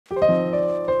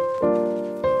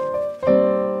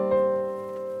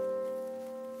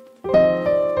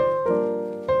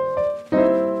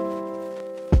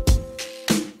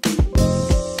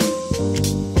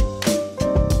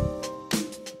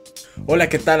Hola,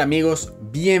 ¿qué tal amigos?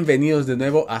 Bienvenidos de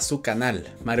nuevo a su canal.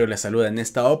 Mario les saluda en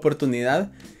esta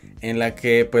oportunidad en la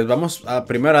que pues vamos a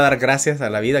primero a dar gracias a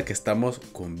la vida que estamos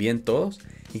con bien todos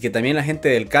y que también la gente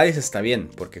del Cádiz está bien,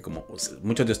 porque como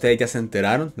muchos de ustedes ya se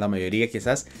enteraron, la mayoría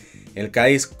quizás, el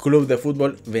Cádiz Club de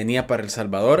Fútbol venía para El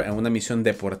Salvador en una misión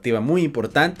deportiva muy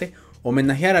importante,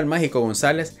 homenajear al Mágico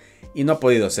González, y no ha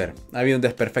podido ser. Ha habido un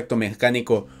desperfecto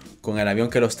mecánico con el avión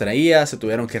que los traía, se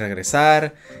tuvieron que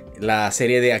regresar, la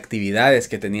serie de actividades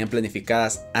que tenían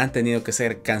planificadas han tenido que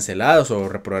ser canceladas o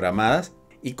reprogramadas,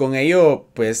 y con ello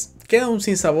pues queda un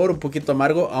sinsabor un poquito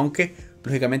amargo, aunque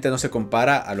lógicamente no se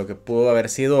compara a lo que pudo haber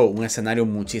sido un escenario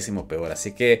muchísimo peor.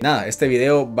 Así que nada, este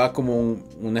video va como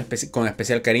con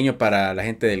especial cariño para la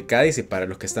gente del Cádiz y para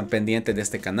los que están pendientes de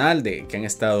este canal, que han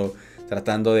estado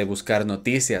tratando de buscar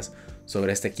noticias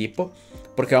sobre este equipo,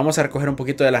 porque vamos a recoger un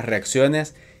poquito de las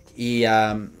reacciones y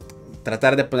a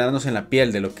tratar de ponernos en la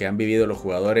piel de lo que han vivido los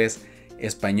jugadores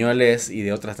españoles y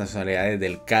de otras nacionalidades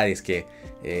del Cádiz, que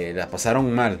la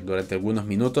pasaron mal durante algunos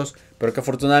minutos, pero que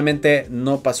afortunadamente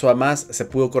no pasó a más, se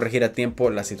pudo corregir a tiempo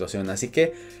la situación. Así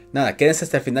que nada, quédense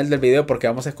hasta el final del video porque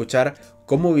vamos a escuchar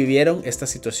cómo vivieron esta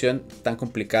situación tan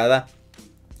complicada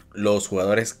los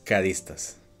jugadores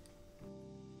cadistas.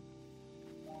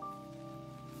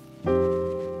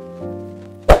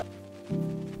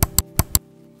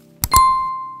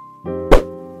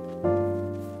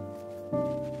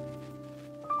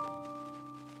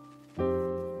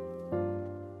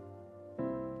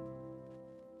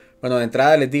 Bueno, de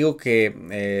entrada les digo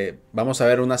que vamos a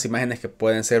ver unas imágenes que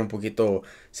pueden ser un poquito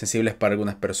sensibles para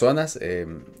algunas personas.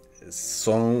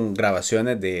 Son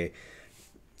grabaciones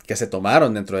que se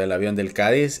tomaron dentro del avión del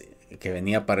Cádiz que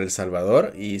venía para El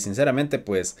Salvador, y sinceramente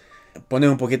pues pone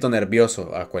un poquito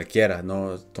nervioso a cualquiera,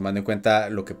 ¿no? Tomando en cuenta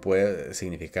lo que puede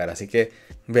significar. Así que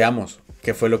veamos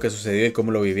qué fue lo que sucedió y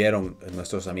cómo lo vivieron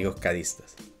nuestros amigos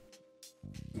cadistas.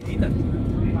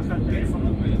 Baja el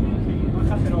teléfono,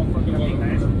 baja, pero porque la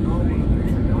pinta eso.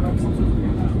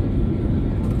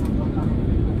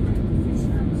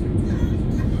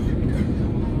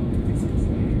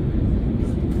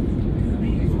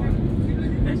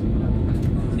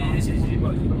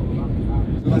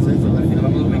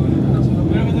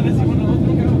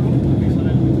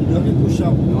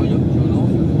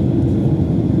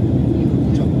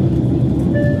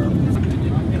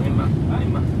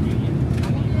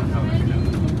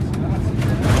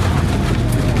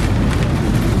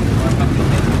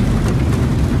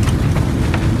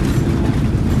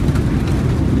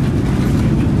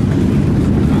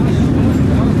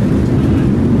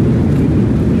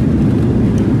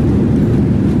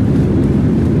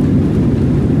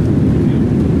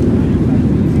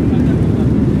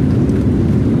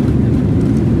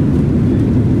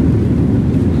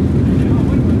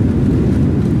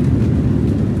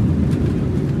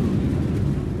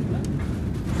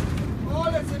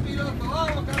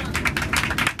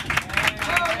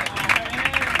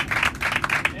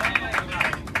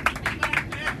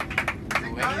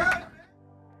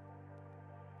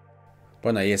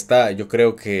 Bueno, ahí está. Yo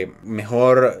creo que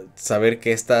mejor saber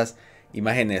que estas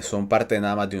imágenes son parte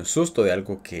nada más de un susto, de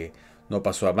algo que no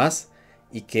pasó a más,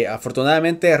 y que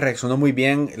afortunadamente reaccionó muy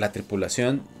bien la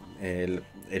tripulación, el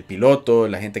piloto,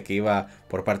 la gente que iba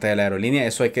por parte de la aerolínea.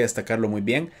 Eso hay que destacarlo muy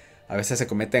bien. A veces se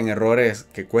cometen errores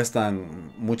que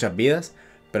cuestan muchas vidas,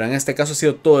 pero en este caso ha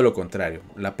sido todo lo contrario.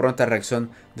 La pronta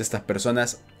reacción de estas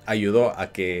personas ayudó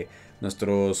a que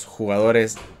los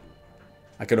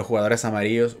jugadores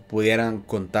amarillos pudieran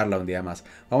contarla un día más.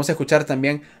 Vamos a escuchar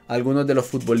también a algunos de los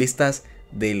futbolistas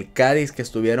del Cádiz que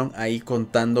estuvieron ahí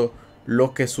contando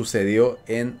lo que sucedió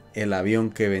en el avión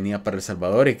que venía para El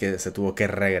Salvador y que se tuvo que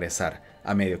regresar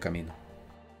a medio camino.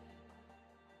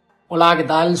 Hola, ¿qué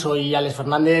tal? Soy Alex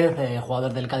Fernández,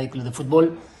 jugador del Cádiz Club de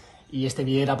Fútbol, y este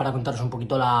vídeo era para contaros un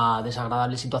poquito la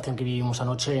desagradable situación que vivimos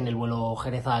anoche en el vuelo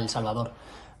Jerez a El Salvador,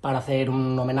 para hacer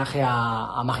un homenaje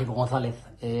a Mágico González.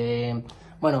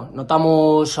 Bueno,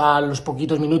 notamos a los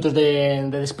poquitos minutos de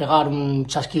despegar un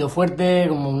chasquido fuerte,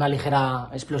 como una ligera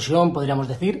explosión, podríamos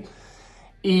decir,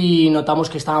 y notamos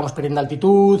que estábamos perdiendo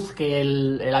altitud, que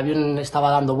el avión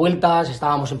estaba dando vueltas,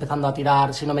 estábamos empezando a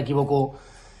tirar, si no me equivoco,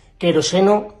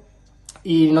 queroseno,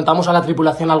 y notamos a la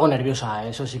tripulación algo nerviosa.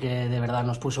 Eso sí que de verdad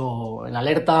nos puso en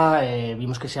alerta.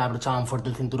 Vimos que se abrochaban fuerte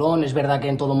el cinturón. Es verdad que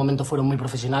en todo momento fueron muy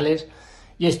profesionales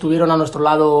y estuvieron a nuestro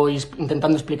lado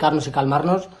intentando explicarnos y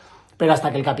calmarnos, pero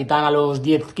hasta que el capitán a los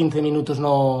 10-15 minutos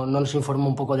no nos informó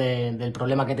un poco del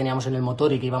problema que teníamos en el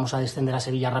motor y que íbamos a descender a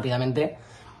Sevilla rápidamente,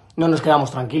 no nos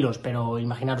quedamos tranquilos. Pero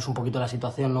imaginaros un poquito la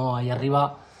situación, ¿no? Ahí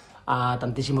arriba, a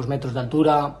tantísimos metros de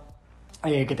altura,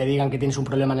 que te digan que tienes un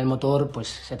problema en el motor, pues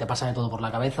se te pasa de todo por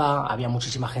la cabeza. Había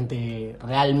muchísima gente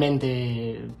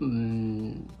realmente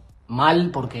mal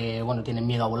porque, bueno, tienen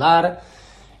miedo a volar.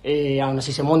 Aún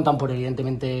así se montan por,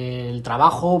 evidentemente, el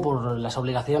trabajo, por las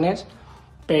obligaciones,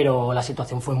 pero la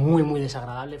situación fue muy, muy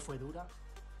desagradable, fue dura.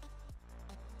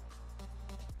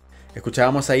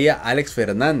 Escuchábamos ahí a Alex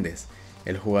Fernández,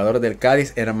 el jugador del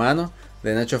Cádiz, hermano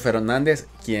de Nacho Fernández,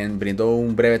 quien brindó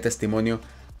un breve testimonio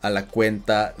a la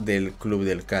cuenta del club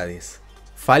del Cádiz.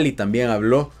 Fali también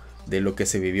habló de lo que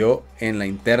se vivió en la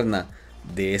interna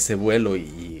de ese vuelo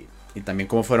y también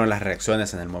cómo fueron las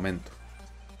reacciones en el momento.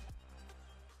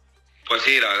 Pues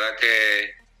sí, la verdad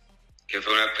que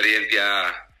fue una experiencia,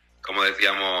 como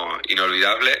decíamos,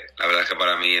 inolvidable. La verdad es que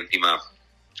para mí, encima,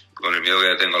 con el miedo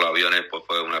que tengo a los aviones, pues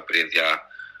fue una experiencia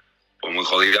pues muy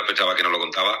jodida. Pensaba que no lo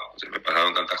contaba. Se me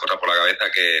pasaron tantas cosas por la cabeza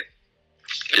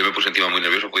que yo me puse encima muy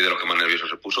nervioso. Fui de los que más nervioso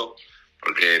se puso,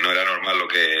 porque no era normal lo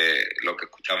que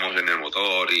escuchamos en el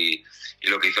motor y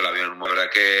lo que hizo el avión. La verdad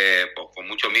que pues, con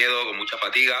mucho miedo, con mucha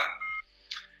fatiga,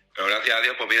 pero gracias a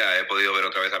Dios, pues mira, he podido ver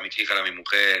otra vez a mis hijas, a mi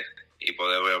mujer, y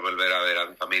poder volver a ver a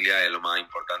mi familia es lo más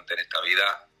importante en esta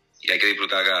vida, y hay que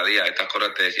disfrutar cada día. Estas cosas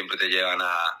siempre te llevan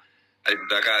a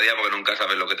disfrutar cada día, porque nunca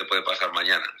sabes lo que te puede pasar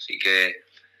mañana. Así que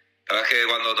la verdad es que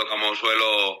cuando tocamos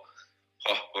suelo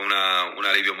fue un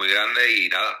alivio muy grande, y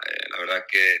nada, la verdad es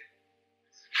que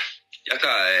ya está,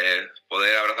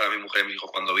 poder abrazar a mi mujer y a mis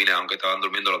hijos cuando vine, aunque estaban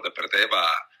durmiendo, los desperté para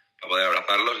poder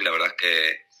abrazarlos, y la verdad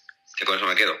es que con eso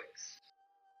me quedo.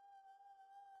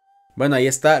 Bueno, ahí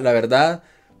está, la verdad,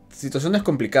 situaciones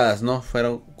complicadas, ¿no?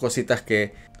 Fueron cositas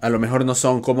que a lo mejor no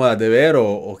son cómodas de ver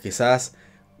o quizás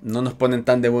no nos ponen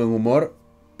tan de buen humor,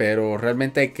 pero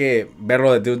realmente hay que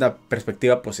verlo desde una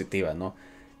perspectiva positiva, ¿no?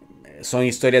 Son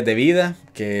historias de vida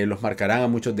que los marcarán a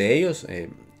muchos de ellos.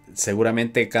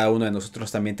 Seguramente cada uno de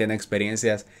nosotros también tiene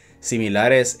experiencias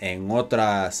similares en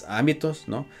otros ámbitos,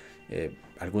 ¿no?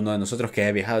 Alguno de nosotros que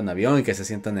haya viajado en avión y que se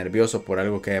sienta nervioso por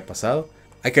algo que haya pasado.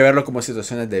 Hay que verlo como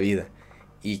situaciones de vida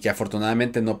y que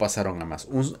afortunadamente no pasaron a más.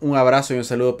 Un abrazo y un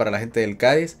saludo para la gente del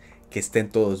Cádiz, que estén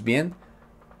todos bien.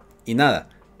 Y nada,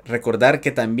 recordar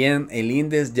que también el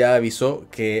INDES ya avisó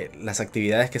que las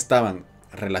actividades que estaban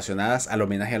relacionadas al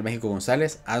homenaje al México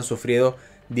González han sufrido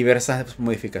diversas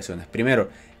modificaciones. Primero,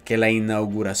 que la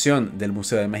inauguración del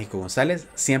Museo de México González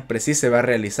siempre sí se va a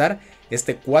realizar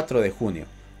este 4 de junio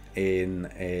en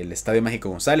el Estadio México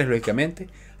González, lógicamente,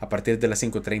 a partir de las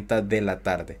 5:30 de la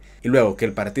tarde. Y luego que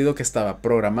el partido que estaba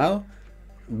programado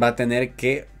va a tener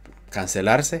que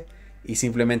cancelarse y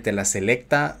simplemente la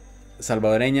selecta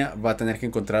salvadoreña va a tener que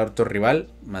encontrar otro rival.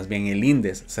 Más bien el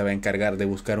INDES se va a encargar de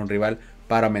buscar un rival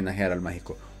para homenajear al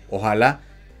México. Ojalá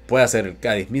pueda ser el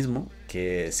Cádiz mismo,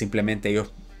 que simplemente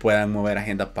ellos puedan mover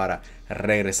agenda para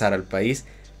regresar al país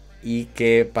y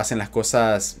que pasen las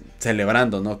cosas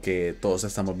celebrando, ¿no? Que todos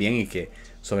estamos bien y que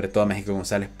sobre todo México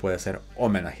González puede ser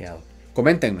homenajeado.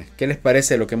 Coméntenme qué les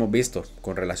parece lo que hemos visto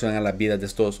con relación a las vidas de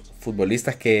estos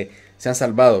futbolistas que se han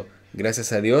salvado,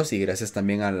 gracias a Dios, y gracias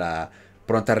también a la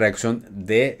pronta reacción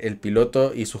del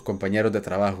piloto y sus compañeros de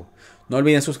trabajo. No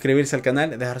olviden suscribirse al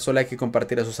canal, dejar su like y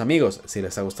compartir a sus amigos si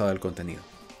les ha gustado el contenido.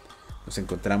 Nos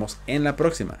encontramos en la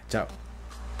próxima. Chao.